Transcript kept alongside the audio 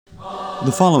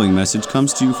The following message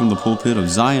comes to you from the pulpit of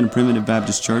Zion Primitive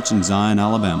Baptist Church in Zion,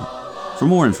 Alabama. For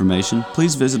more information,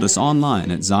 please visit us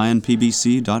online at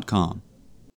zionpbc.com.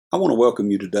 I want to welcome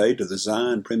you today to the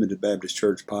Zion Primitive Baptist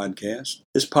Church podcast.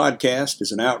 This podcast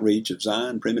is an outreach of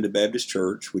Zion Primitive Baptist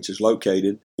Church, which is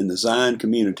located in the Zion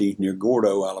community near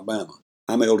Gordo, Alabama.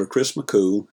 I'm Elder Chris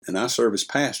McCool, and I serve as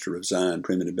pastor of Zion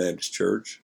Primitive Baptist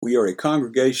Church. We are a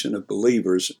congregation of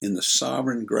believers in the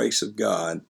sovereign grace of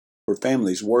God, where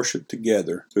families worship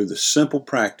together through the simple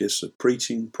practice of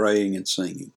preaching, praying, and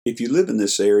singing. If you live in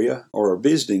this area or are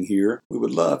visiting here, we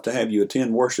would love to have you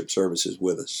attend worship services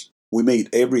with us. We meet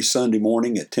every Sunday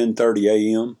morning at 10:30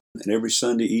 a.m. and every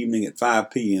Sunday evening at 5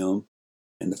 p.m.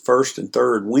 and the first and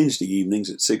third Wednesday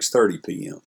evenings at 6:30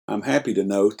 p.m. I'm happy to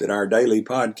note that our daily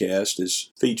podcast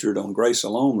is featured on Grace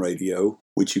Alone Radio,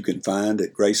 which you can find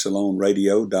at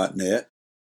gracealoneradio.net.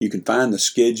 You can find the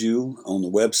schedule on the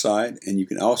website, and you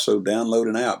can also download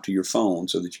an app to your phone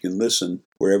so that you can listen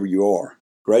wherever you are.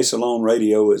 Grace Alone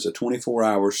Radio is a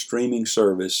 24-hour streaming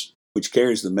service which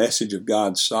carries the message of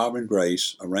God's sovereign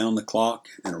grace around the clock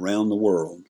and around the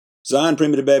world. Zion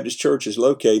Primitive Baptist Church is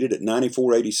located at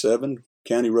 9487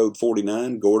 County Road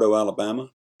 49, Gordo,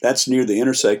 Alabama. That's near the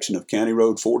intersection of County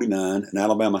Road 49 and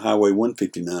Alabama Highway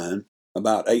 159,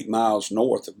 about 8 miles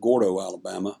north of Gordo,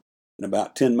 Alabama, and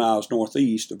about 10 miles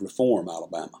northeast of Reform,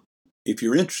 Alabama. If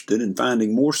you're interested in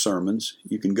finding more sermons,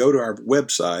 you can go to our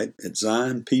website at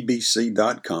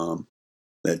zionpbc.com.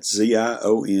 That's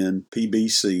zionpbc.com,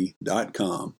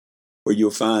 where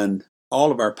you'll find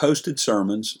all of our posted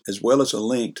sermons as well as a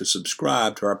link to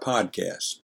subscribe to our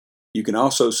podcast. You can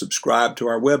also subscribe to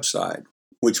our website,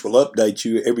 which will update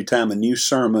you every time a new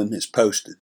sermon is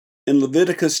posted. In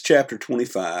Leviticus chapter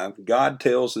 25, God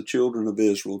tells the children of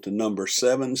Israel to number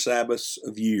 7 Sabbaths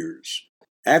of years.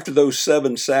 After those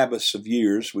 7 Sabbaths of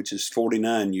years, which is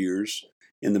 49 years,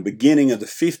 in the beginning of the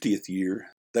 50th year,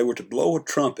 they were to blow a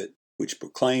trumpet, which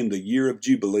proclaimed the year of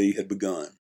Jubilee had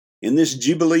begun. In this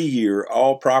Jubilee year,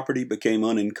 all property became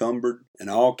unencumbered, and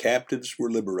all captives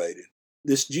were liberated.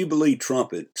 This Jubilee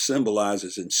trumpet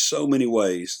symbolizes in so many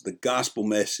ways the gospel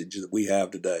message that we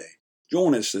have today.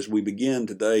 Join us as we begin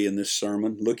today in this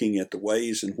sermon, looking at the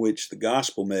ways in which the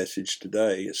gospel message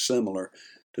today is similar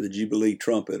to the Jubilee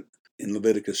trumpet in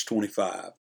Leviticus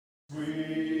 25.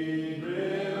 Sweet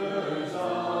rivers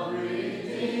of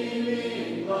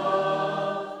redeeming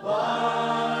love,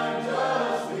 lie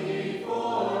just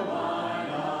before mine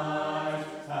eyes,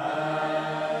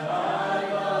 and I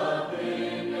the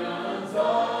pinions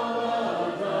of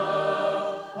a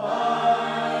dove,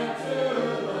 I to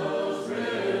those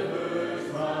rivers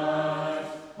rise.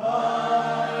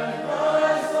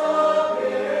 Christ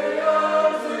superior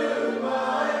to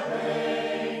my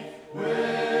pain,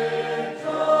 with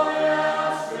joy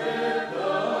outstrip the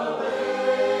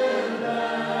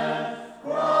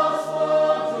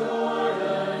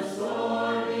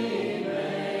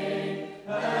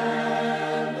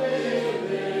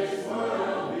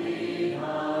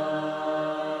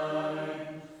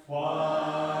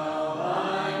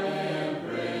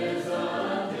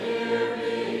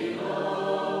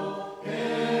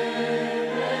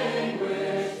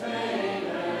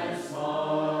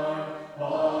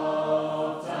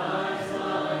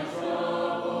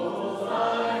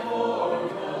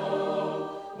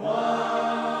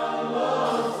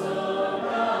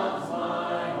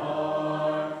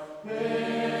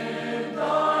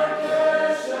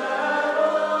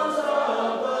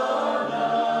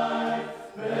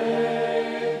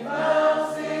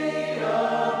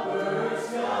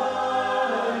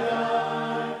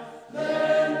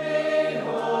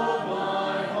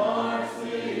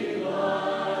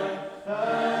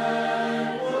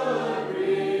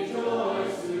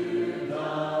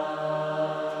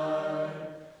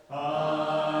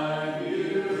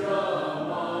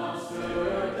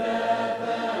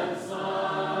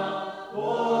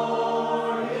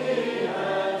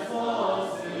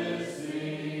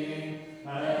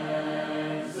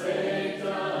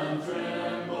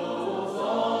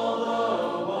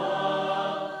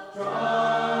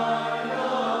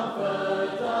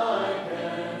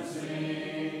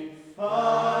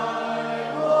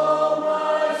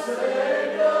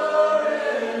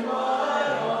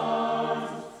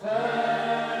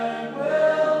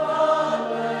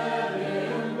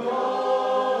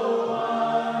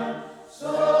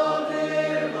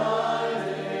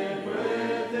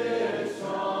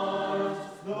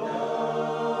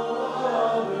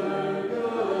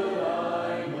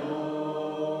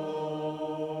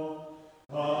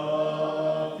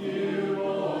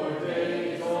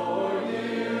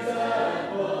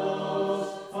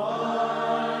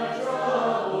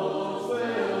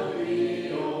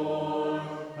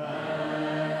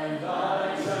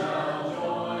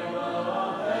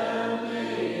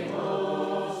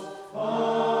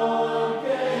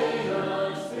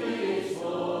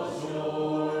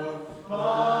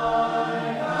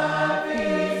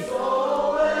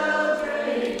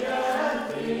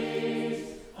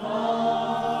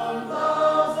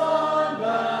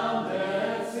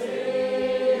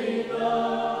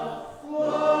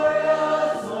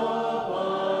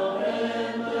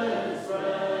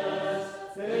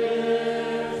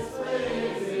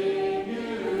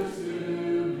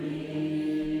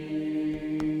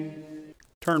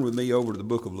turn with me over to the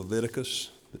book of Leviticus,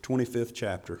 the 25th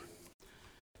chapter.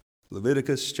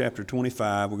 Leviticus chapter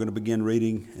 25, we're going to begin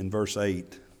reading in verse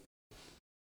 8.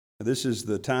 This is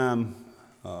the time,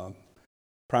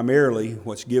 primarily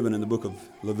what's given in the book of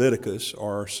Leviticus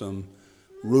are some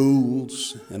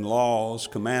rules and laws,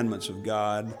 commandments of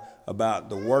God about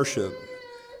the worship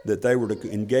that they were to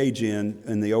engage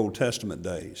in the Old Testament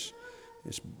days.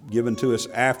 It's given to us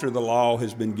after the law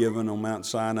has been given on Mount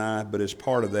Sinai, but it's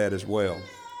part of that as well.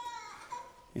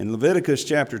 In Leviticus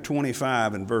chapter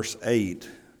 25 and verse 8,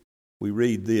 we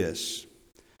read this: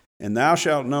 "And thou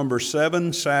shalt number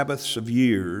 7 Sabbaths of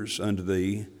years unto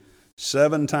thee,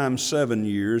 7 times 7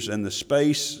 years, and the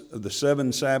space of the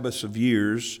 7 Sabbaths of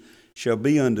years shall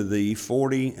be unto thee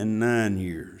 49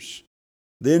 years.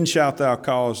 Then shalt thou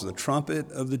cause the trumpet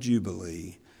of the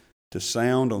Jubilee to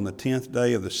sound on the 10th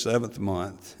day of the 7th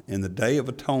month. In the day of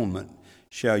atonement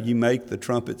shall ye make the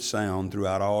trumpet sound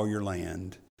throughout all your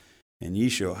land. And ye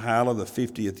shall hallow the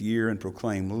 50th year and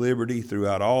proclaim liberty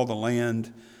throughout all the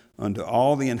land unto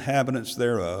all the inhabitants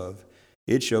thereof.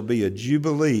 It shall be a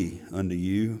jubilee unto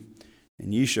you,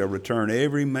 and ye shall return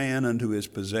every man unto his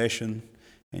possession,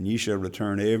 and ye shall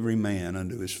return every man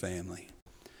unto his family."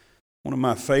 One of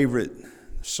my favorite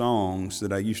songs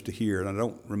that I used to hear, and I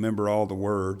don't remember all the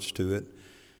words to it,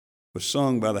 was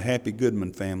sung by the Happy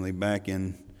Goodman family back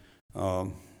in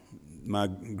my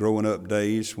growing up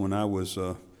days when I was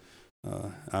a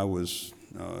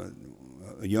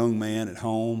young man at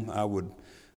home.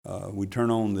 We'd turn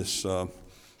on this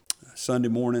Sunday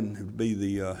morning. It would be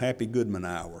the Happy Goodman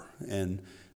hour, and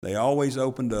they always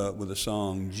opened up with a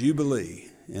song, Jubilee,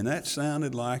 and that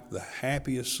sounded like the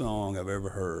happiest song I've ever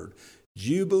heard.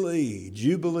 Jubilee,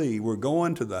 Jubilee, we're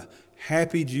going to the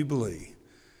happy Jubilee.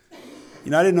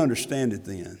 You know, I didn't understand it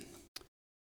then.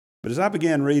 But as I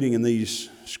began reading in these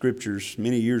scriptures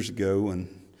many years ago and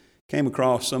came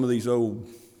across some of these old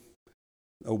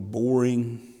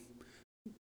boring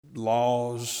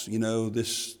laws, you know,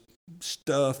 this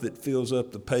stuff that fills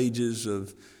up the pages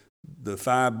of the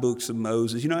 5 books of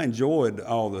Moses. You know, I enjoyed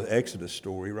all the Exodus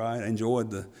story, right? I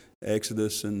enjoyed the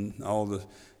Exodus and all the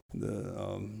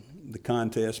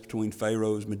contest between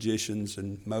Pharaoh's magicians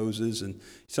and Moses, and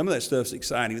some of that stuff's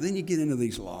exciting. But then you get into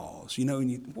these laws, you know,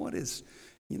 and why did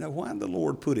the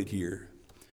Lord put it here?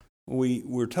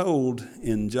 We're told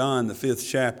in John the 5th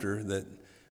chapter that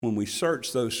when we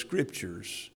search those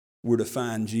scriptures, we're to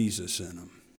find Jesus in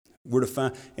them. We're to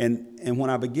find, and when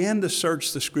I began to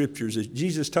search the scriptures, as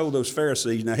Jesus told those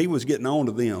Pharisees, now he was getting on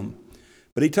to them,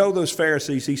 but he told those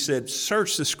Pharisees, he said,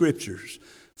 "Search the scriptures,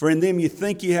 for in them you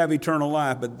think you have eternal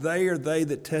life, but they are they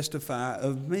that testify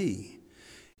of me."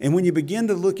 And when you begin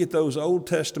to look at those Old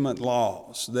Testament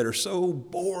laws that are so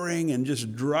boring and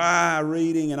just dry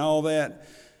reading and all that,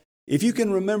 if you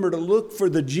can remember to look for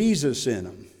the Jesus in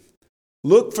them,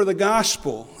 look for the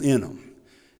gospel in them,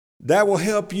 that will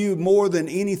help you more than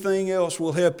anything else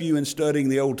will help you in studying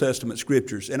the Old Testament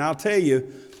scriptures. And I'll tell you,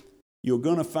 you're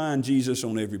going to find Jesus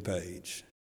on every page.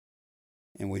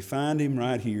 And we find him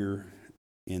right here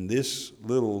in this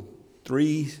little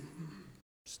 3-verse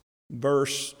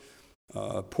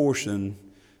portion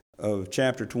of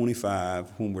chapter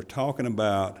 25 when we're talking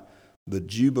about the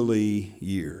Jubilee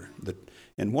year.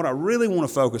 And what I really want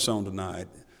to focus on tonight,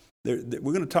 we're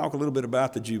going to talk a little bit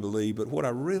about the Jubilee, but what I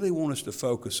really want us to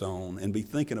focus on and be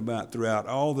thinking about throughout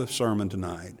all the sermon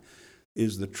tonight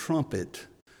is the trumpet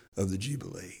of the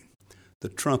Jubilee. The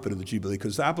trumpet of the Jubilee,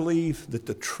 because I believe that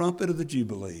the trumpet of the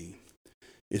Jubilee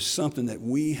is something that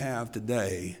we have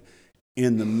today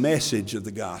in the message of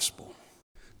the gospel.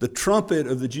 The trumpet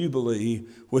of the Jubilee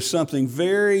was something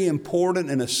very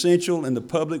important and essential in the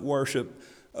public worship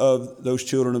of those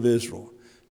children of Israel.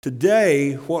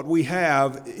 Today, what we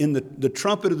have in the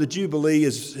trumpet of the Jubilee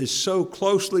is so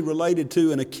closely related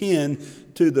to and akin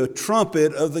to the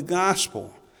trumpet of the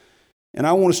gospel. And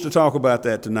I want us to talk about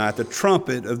that tonight, the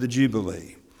trumpet of the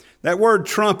Jubilee. That word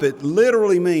trumpet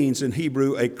literally means in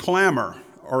Hebrew a clamor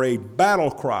or a battle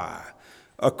cry,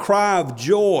 a cry of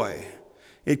joy.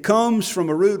 It comes from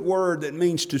a root word that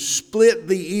means to split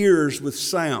the ears with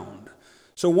sound.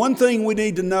 So one thing we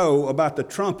need to know about the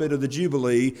trumpet of the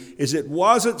Jubilee is it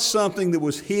wasn't something that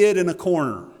was hid in a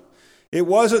corner. It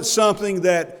wasn't something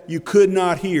that you could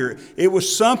not hear. It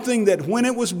was something that when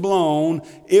it was blown,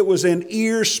 it was an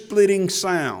ear-splitting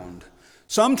sound.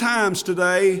 Sometimes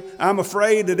today, I'm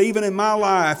afraid that even in my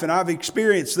life, and I've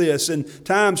experienced this in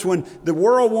times when the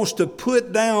world wants to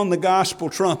put down the gospel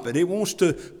trumpet. It wants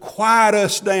to quiet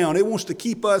us down. It wants to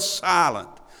keep us silent.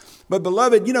 But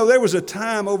beloved, there was a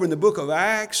time over in the book of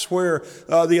Acts where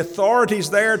the authorities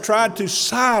there tried to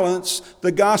silence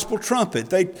the gospel trumpet.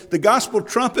 The gospel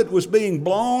trumpet was being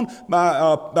blown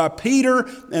by Peter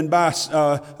and by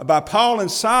Paul and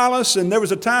Silas. And there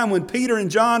was a time when Peter and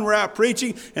John were out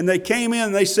preaching, and they came in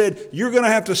and they said, "You're going to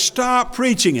have to stop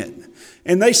preaching it."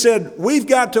 And they said, "We've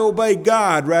got to obey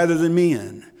God rather than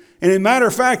men." And as a matter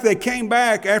of fact, they came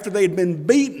back after they'd been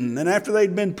beaten and after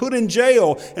they'd been put in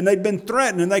jail and they'd been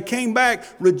threatened. And they came back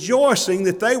rejoicing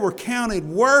that they were counted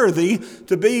worthy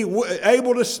to be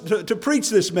able to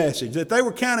preach this message, that they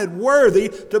were counted worthy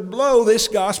to blow this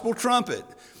gospel trumpet.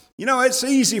 It's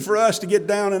easy for us to get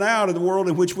down and out of the world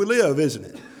in which we live, isn't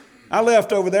it? I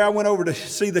left over there. I went over to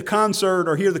see the concert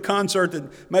or hear the concert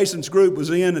that Mason's group was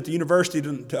in at the university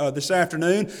this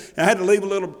afternoon. And I had to leave a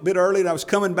little bit early, and I was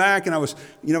coming back, and I was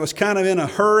kind of in a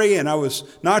hurry, and I was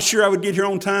not sure I would get here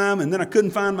on time. And then I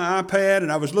couldn't find my iPad,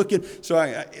 and I was looking.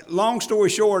 So, long story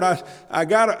short,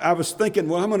 I was thinking,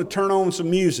 well, I'm going to turn on some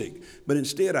music, but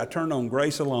instead I turned on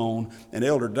Grace Alone, and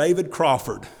Elder David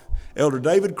Crawford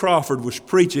was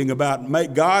preaching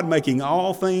about God making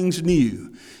all things new.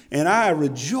 And I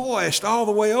rejoiced all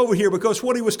the way over here because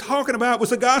what he was talking about was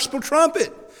the gospel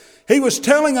trumpet. He was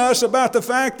telling us about the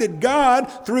fact that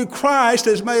God, through Christ,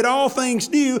 has made all things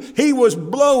new. He was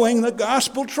blowing the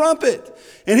gospel trumpet.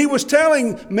 And he was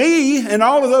telling me and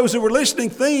all of those who were listening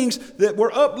things that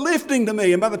were uplifting to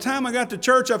me. And by the time I got to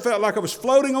church, I felt like I was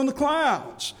floating on the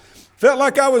clouds. Felt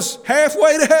like I was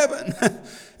halfway to heaven.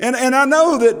 And I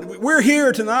know that we're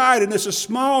here tonight and it's a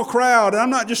small crowd. And I'm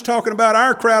not just talking about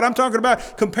our crowd. I'm talking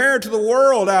about compared to the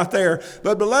world out there.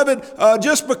 But beloved,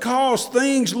 just because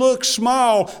things look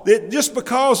small, just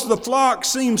because the flock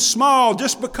seems small,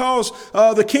 just because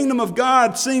the kingdom of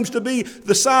God seems to be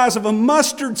the size of a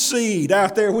mustard seed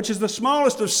out there, which is the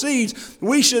smallest of seeds,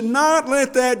 we should not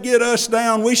let that get us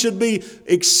down. We should be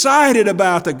excited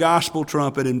about the gospel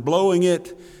trumpet and blowing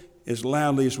it as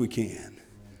loudly as we can.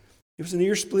 It was an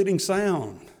ear-splitting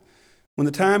sound. When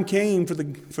the time came for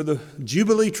the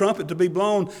Jubilee trumpet to be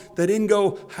blown, they didn't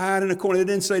go hide in a corner. They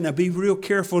didn't say, now be real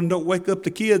careful and don't wake up the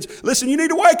kids. Listen, you need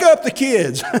to wake up the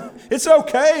kids. It's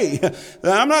okay.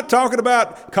 I'm not talking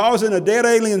about causing a dead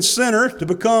alien sinner to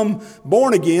become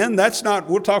born again.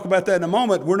 We'll talk about that in a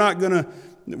moment. We're not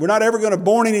ever going to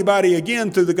born anybody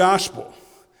again through the gospel.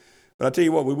 But I'll tell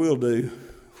you what we will do.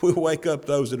 We'll wake up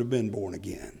those that have been born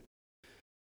again.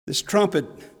 This trumpet,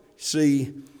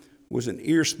 was an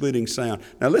ear-splitting sound.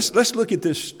 Now let's look at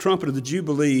this trumpet of the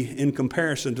Jubilee in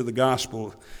comparison to the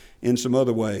gospel in some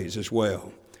other ways as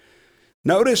well.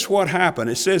 Notice what happened.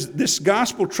 It says this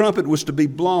gospel trumpet was to be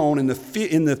blown in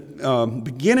the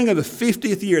beginning of the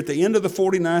 50th year, at the end of the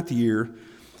 49th year,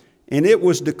 and it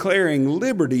was declaring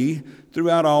liberty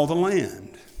throughout all the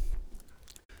land.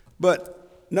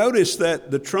 But notice that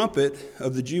the trumpet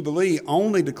of the Jubilee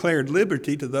only declared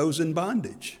liberty to those in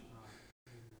bondage,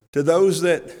 to those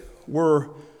that were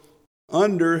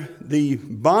under the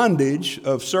bondage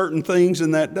of certain things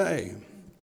in that day.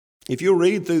 If you'll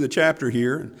read through the chapter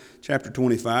here, chapter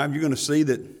 25, you're going to see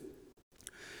that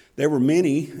there were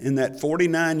many in that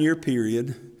 49-year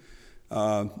period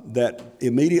that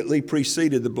immediately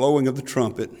preceded the blowing of the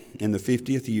trumpet in the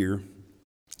 50th year.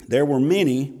 There were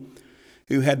many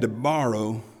who had to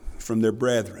borrow from their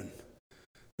brethren.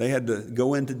 They had to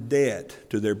go into debt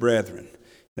to their brethren.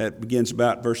 That begins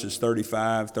about verses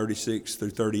 35, 36 through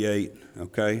 38,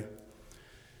 okay?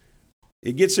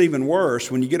 It gets even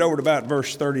worse. When you get over to about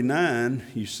verse 39,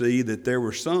 you see that there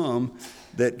were some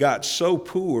that got so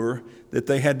poor that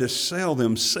they had to sell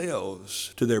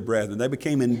themselves to their brethren. They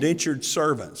became indentured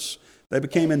servants. They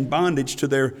became in bondage to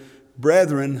their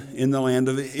brethren in the land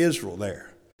of Israel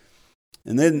there.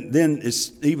 And then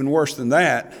it's even worse than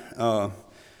that.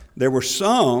 There were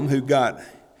some who got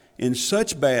in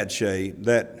such bad shape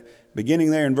that beginning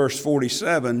there in verse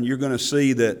 47, you're going to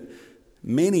see that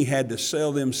many had to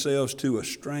sell themselves to a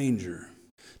stranger,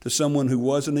 to someone who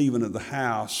wasn't even of the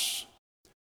house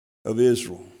of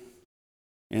Israel.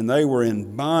 And they were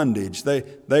in bondage.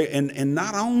 And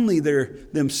not only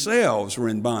themselves were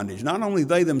in bondage, not only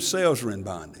they themselves were in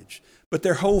bondage, but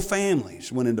their whole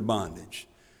families went into bondage.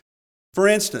 For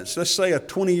instance, let's say a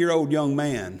 20-year-old young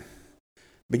man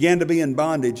began to be in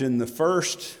bondage in the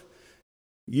first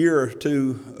year or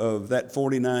two of that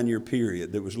 49-year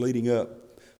period that was leading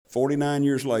up 49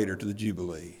 years later to the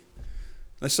Jubilee.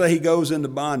 Let's say he goes into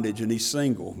bondage and he's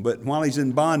single, but while he's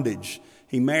in bondage,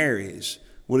 he marries.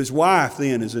 Well, his wife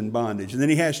then is in bondage, and then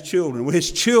he has children. Well,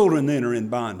 his children then are in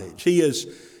bondage. He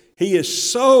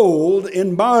is sold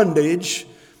in bondage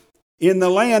in the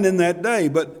land in that day.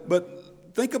 But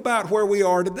think about where we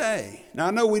are today. Now,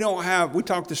 I know we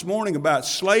talked this morning about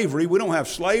slavery. We don't have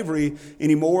slavery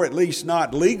anymore, at least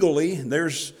not legally.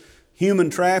 There's human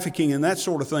trafficking and that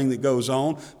sort of thing that goes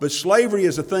on. But slavery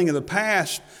is a thing of the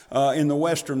past in the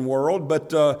Western world. But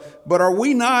do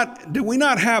we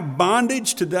not have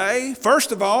bondage today?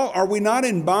 First of all, are we not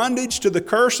in bondage to the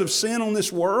curse of sin on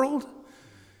this world?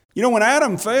 You know, when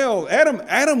Adam fell,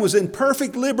 Adam was in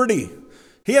perfect liberty.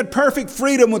 He had perfect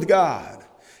freedom with God.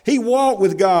 He walked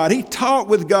with God. He talked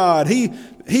with God. He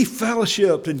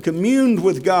fellowshiped and communed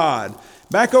with God.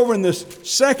 Back over in the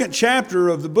second chapter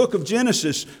of the book of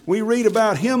Genesis, we read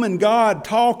about him and God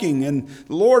talking, and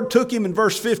the Lord took him in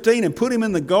verse 15 and put him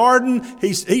in the garden.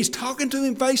 He's talking to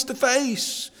him face to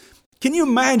face. Can you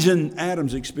imagine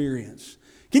Adam's experience?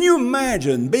 Can you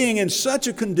imagine being in such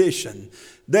a condition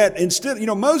that instead,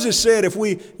 Moses said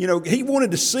he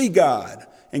wanted to see God.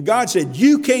 And God said,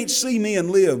 you can't see me and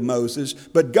live, Moses.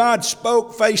 But God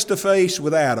spoke face to face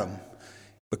with Adam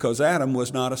because Adam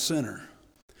was not a sinner.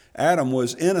 Adam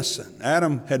was innocent.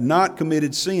 Adam had not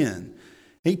committed sin.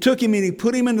 He took him and he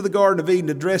put him into the Garden of Eden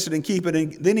to dress it and keep it.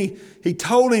 And then he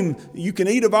told him, you can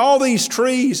eat of all these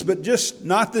trees, but just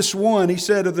not this one. He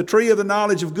said, of the tree of the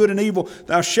knowledge of good and evil,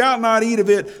 thou shalt not eat of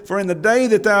it, for in the day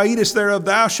that thou eatest thereof,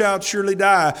 thou shalt surely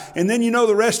die. And then you know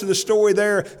the rest of the story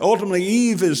there. Ultimately,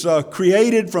 Eve is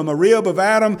created from a rib of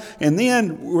Adam. And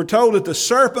then we're told that the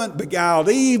serpent beguiled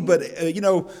Eve. But,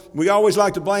 we always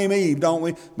like to blame Eve, don't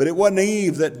we? But it wasn't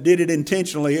Eve that did it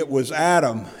intentionally. It was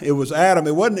Adam. It was Adam.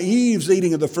 It wasn't Eve's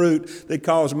eating of the fruit that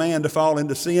caused man to fall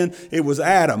into sin. It was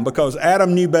Adam, because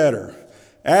Adam knew better.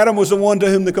 Adam was the one to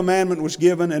whom the commandment was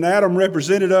given, and Adam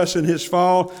represented us in his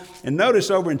fall. And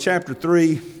notice over in chapter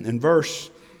 3 and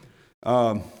verse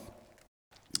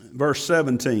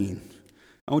 17,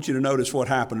 I want you to notice what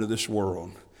happened to this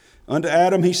world. Unto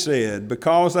Adam he said,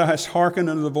 because thou hast hearkened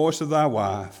unto the voice of thy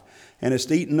wife, and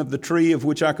hast eaten of the tree of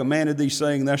which I commanded thee,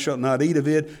 saying, thou shalt not eat of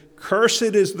it, cursed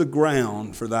is the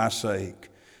ground for thy sake.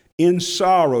 In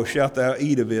sorrow shalt thou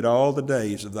eat of it all the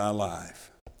days of thy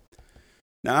life.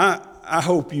 Now, I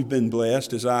hope you've been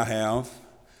blessed, as I have,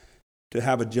 to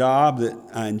have a job that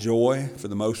I enjoy for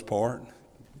the most part.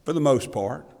 For the most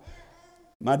part.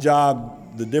 My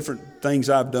job, the different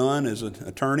things I've done as an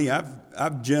attorney,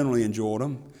 I've generally enjoyed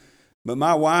them. But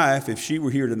my wife, if she were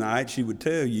here tonight, she would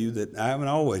tell you that I haven't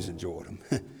always enjoyed them.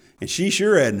 And she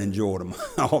sure hadn't enjoyed them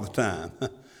all the time.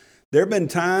 There have been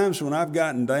times when I've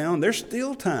gotten down. There's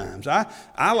still times.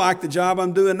 I like the job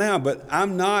I'm doing now, but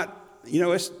I'm not,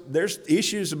 there's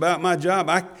issues about my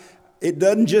job. It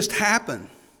doesn't just happen.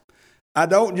 I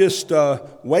don't just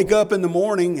wake up in the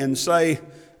morning and say,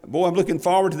 boy, I'm looking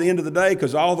forward to the end of the day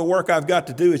because all the work I've got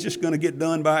to do is just going to get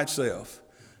done by itself.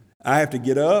 I have to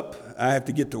get up. I have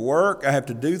to get to work. I have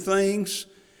to do things.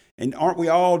 And aren't we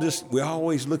all we're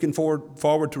always looking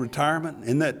forward to retirement?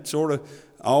 Isn't that sort of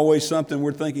always something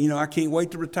we're thinking, I can't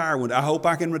wait to retire one day. I hope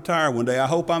I can retire one day. I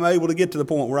hope I'm able to get to the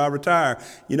point where I retire.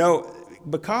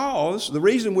 Because the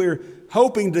reason we're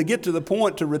hoping to get to the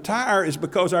point to retire is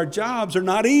because our jobs are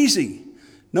not easy.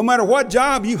 No matter what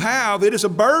job you have, it is a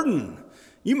burden.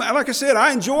 Like I said,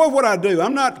 I enjoy what I do.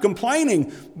 I'm not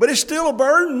complaining, but it's still a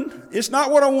burden. It's not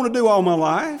what I want to do all my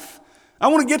life. I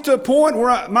want to get to a point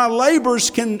where my labors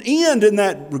can end in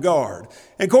that regard.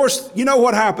 And of course, you know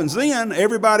what happens then.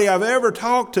 Everybody I've ever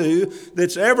talked to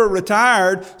that's ever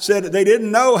retired said that they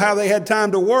didn't know how they had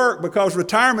time to work because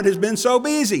retirement has been so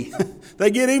busy. They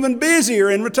get even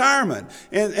busier in retirement.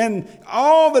 And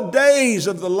all the days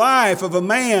of the life of a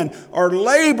man are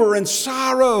labor and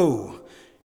sorrow.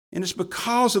 And it's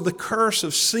because of the curse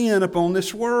of sin upon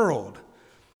this world.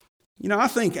 I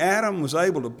think Adam was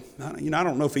able to, I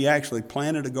don't know if he actually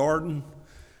planted a garden.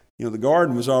 The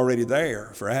garden was already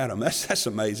there for Adam. That's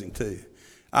amazing too.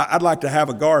 I'd like to have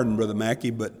a garden, Brother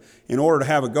Mackey, but in order to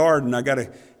have a garden, I got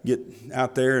to get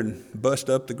out there and bust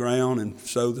up the ground and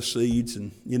sow the seeds.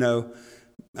 And,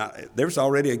 there's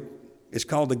already it's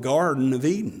called the Garden of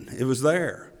Eden. It was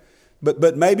there.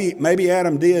 But maybe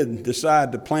Adam did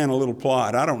decide to plant a little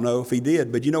plot. I don't know if he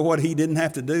did. But you know what he didn't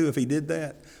have to do if he did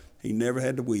that? He never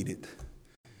had to weed it.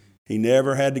 He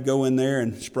never had to go in there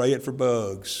and spray it for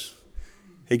bugs.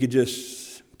 He could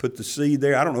just put the seed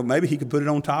there. I don't know. Maybe he could put it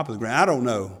on top of the ground. I don't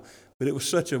know. But it was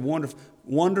such a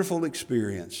wonderful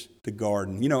experience to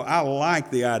garden. I like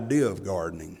the idea of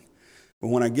gardening. But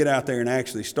when I get out there and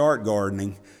actually start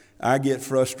gardening, I get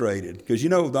frustrated. Because,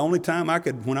 the only time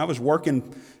when I was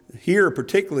working here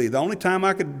particularly, the only time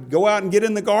I could go out and get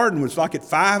in the garden was like at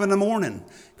 5 in the morning,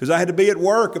 because I had to be at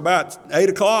work about 8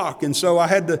 o'clock. And so I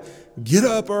had to get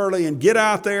up early and get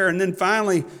out there. And then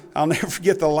finally, I'll never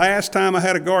forget the last time I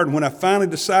had a garden, when I finally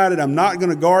decided I'm not going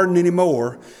to garden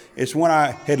anymore. It's when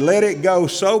I had let it go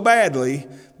so badly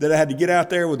that I had to get out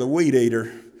there with a weed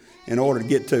eater in order to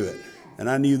get to it. And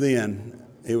I knew then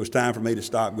it was time for me to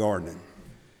stop gardening.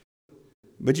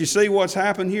 But you see what's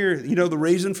happened here? The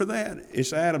reason for that?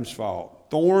 It's Adam's fault.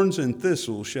 Thorns and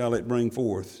thistles shall it bring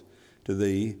forth to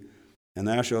thee, and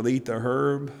thou shalt eat the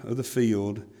herb of the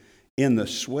field. In the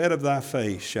sweat of thy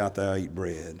face shalt thou eat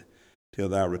bread, till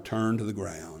thou return to the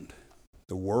ground.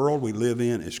 The world we live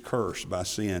in is cursed by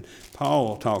sin.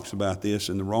 Paul talks about this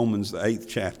in the Romans, the 8th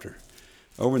chapter.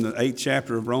 Over in the 8th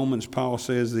chapter of Romans, Paul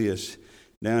says this,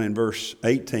 down in verse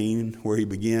 18, where he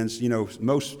begins.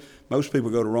 Most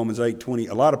people go to Romans 8:20.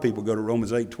 A lot of people go to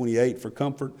Romans 8:28 for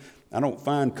comfort. I don't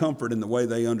find comfort in the way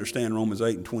they understand Romans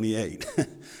 8:28.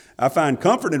 I find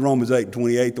comfort in Romans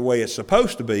 8:28 the way it's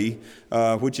supposed to be,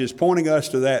 which is pointing us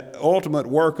to that ultimate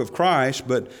work of Christ.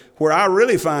 But where I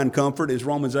really find comfort is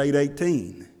Romans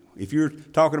 8:18. If you're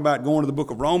talking about going to the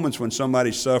book of Romans when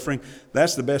somebody's suffering,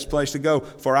 that's the best place to go.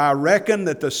 For I reckon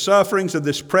that the sufferings of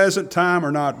this present time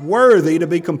are not worthy to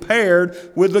be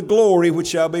compared with the glory which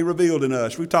shall be revealed in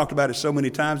us. We've talked about it so many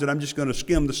times that I'm just going to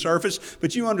skim the surface,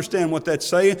 but you understand what that's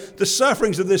saying. The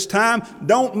sufferings of this time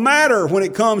don't matter when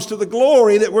it comes to the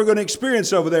glory that we're going to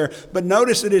experience over there. But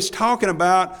notice that it's talking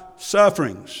about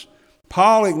sufferings.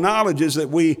 Paul acknowledges that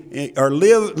we are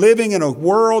living in a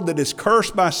world that is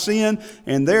cursed by sin,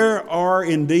 and there are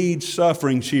indeed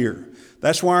sufferings here.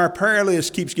 That's why our prayer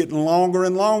list keeps getting longer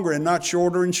and longer and not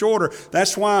shorter and shorter.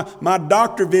 That's why my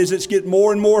doctor visits get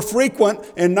more and more frequent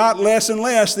and not less and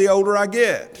less the older I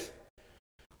get.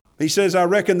 He says, I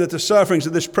reckon that the sufferings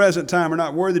of this present time are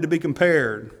not worthy to be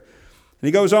compared. And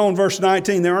he goes on, verse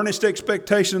 19, the earnest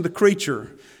expectation of the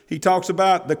creature. He talks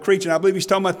about the creature, and I believe he's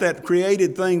talking about that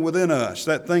created thing within us,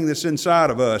 that thing that's inside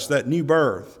of us, that new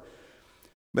birth.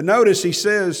 But notice he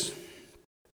says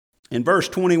in verse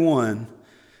 21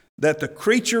 that the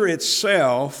creature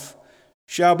itself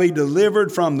shall be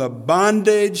delivered from the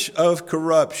bondage of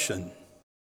corruption.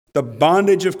 The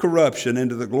bondage of corruption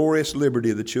into the glorious liberty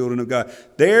of the children of God.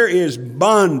 There is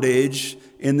bondage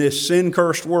in this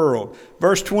sin-cursed world.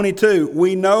 Verse 22,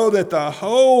 we know that the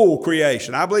whole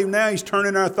creation, I believe now he's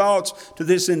turning our thoughts to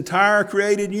this entire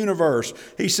created universe.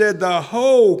 He said the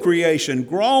whole creation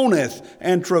groaneth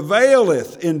and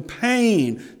travaileth in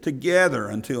pain together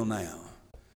until now.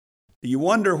 Do you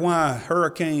wonder why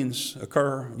hurricanes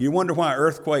occur? You wonder why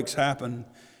earthquakes happen?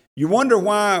 You wonder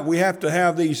why we have to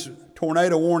have these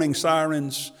tornado warning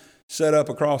sirens set up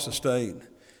across the state?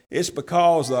 It's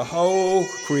because the whole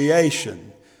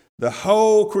creation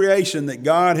that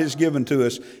God has given to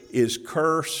us is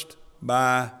cursed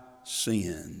by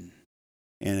sin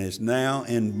and is now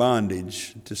in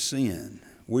bondage to sin.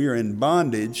 We are in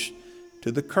bondage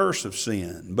to the curse of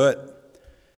sin. But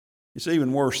it's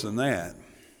even worse than that.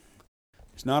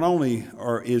 It's not only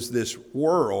is this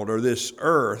world or this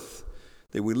earth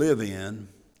that we live in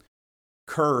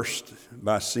cursed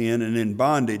by sin and in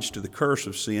bondage to the curse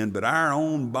of sin, but our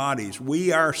own bodies,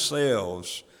 we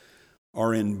ourselves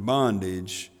are in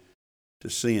bondage to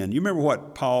sin. You remember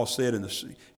what Paul said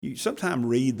you sometime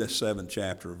read the 7th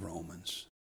chapter of Romans.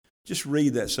 Just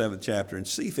read that 7th chapter and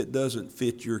see if it doesn't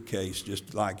fit your case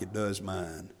just like it does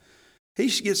mine. He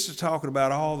gets to talking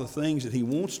about all the things that he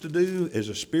wants to do as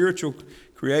a spiritual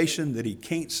creation that he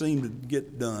can't seem to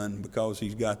get done because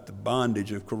he's got the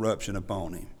bondage of corruption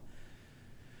upon him.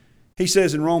 He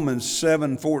says in Romans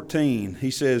 7:14,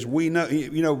 he says, we know,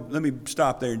 let me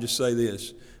stop there and just say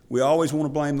this. We always want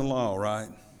to blame the law, right?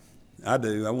 I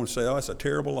do. I want to say, that's a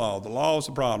terrible law. The law is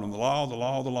the problem. The law.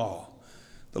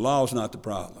 The law is not the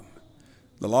problem.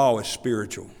 The law is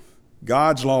spiritual.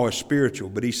 God's law is spiritual.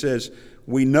 But he says,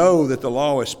 we know that the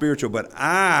law is spiritual, but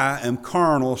I am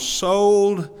carnal,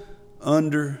 sold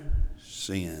under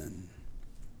sin.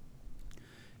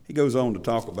 He goes on to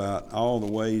talk about all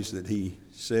the ways that he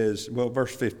says,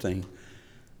 verse 15.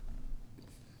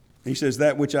 He says,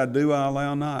 that which I do I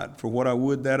allow not. For what I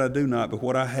would that I do not, but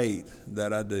what I hate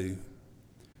that I do.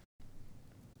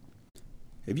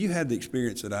 Have you had the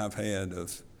experience that I've had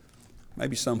of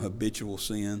maybe some habitual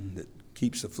sin that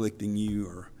keeps afflicting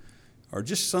you or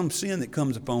just some sin that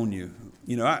comes upon you?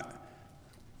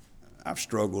 I've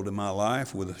struggled in my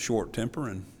life with a short temper,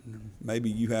 and maybe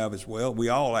you have as well. We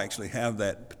all actually have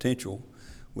that potential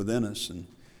within us. And,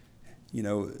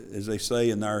 as they say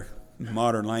in our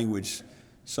modern language,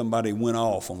 somebody went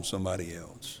off on somebody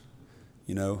else.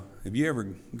 Have you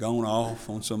ever gone off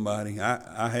on somebody?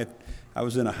 I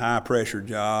was in a high pressure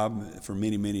job for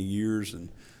many, many years, and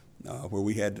where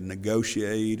we had to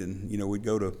negotiate, and we'd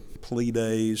go to plea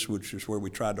days, which is where we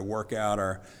tried to work out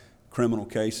our criminal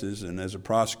cases. And as a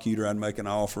prosecutor, I'd make an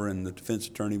offer, and the defense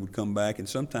attorney would come back. And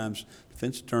sometimes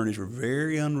defense attorneys were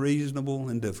very unreasonable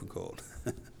and difficult.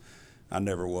 I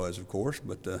never was, of course,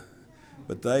 but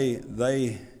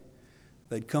they'd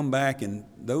come back, and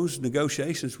those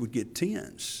negotiations would get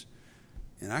tense.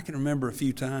 And I can remember a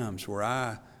few times where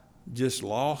I just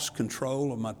lost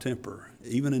control of my temper,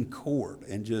 even in court,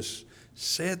 and just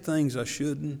said things I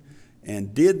shouldn't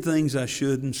and did things I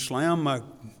shouldn't, slammed my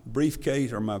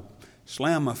briefcase or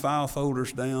slammed my file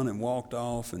folders down and walked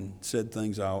off and said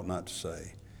things I ought not to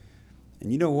say.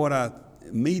 And you know what? I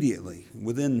immediately,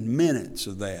 within minutes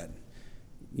of that,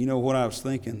 you know what I was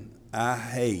thinking? I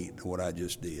hate what I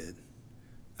just did.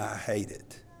 I hate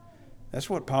it. That's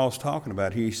what Paul's talking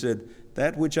about here. He said,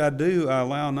 that which I do, I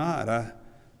allow not. I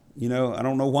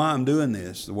don't know why I'm doing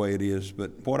this the way it is,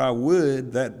 but what I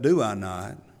would, that do I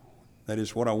not. That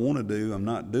is what I want to do, I'm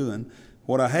not doing.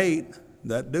 What I hate,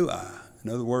 that do I. In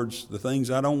other words, the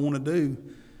things I don't want to do,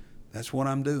 that's what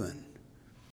I'm doing.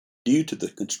 Due to the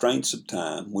constraints of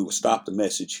time, we will stop the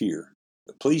message here.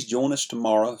 But please join us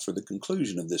tomorrow for the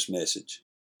conclusion of this message.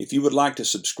 If you would like to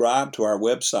subscribe to our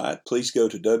website, please go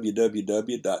to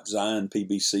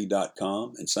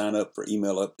www.zionpbc.com and sign up for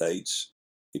email updates.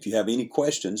 If you have any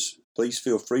questions, please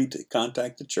feel free to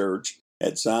contact the church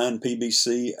at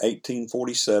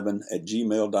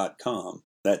zionpbc1847@gmail.com.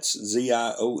 That's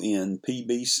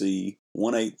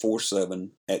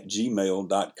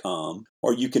ZIONPBC1847@gmail.com.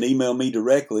 Or you can email me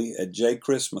directly at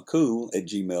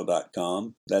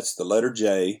jchrismccool@gmail.com. That's the letter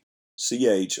J,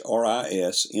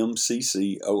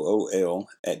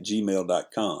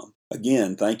 CHRISMCCOOL@gmail.com.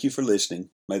 Again, thank you for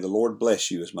listening. May the Lord bless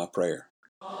you is my prayer.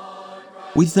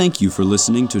 We thank you for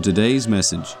listening to today's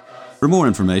message. For more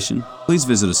information, please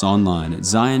visit us online at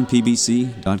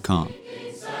zionpbc.com.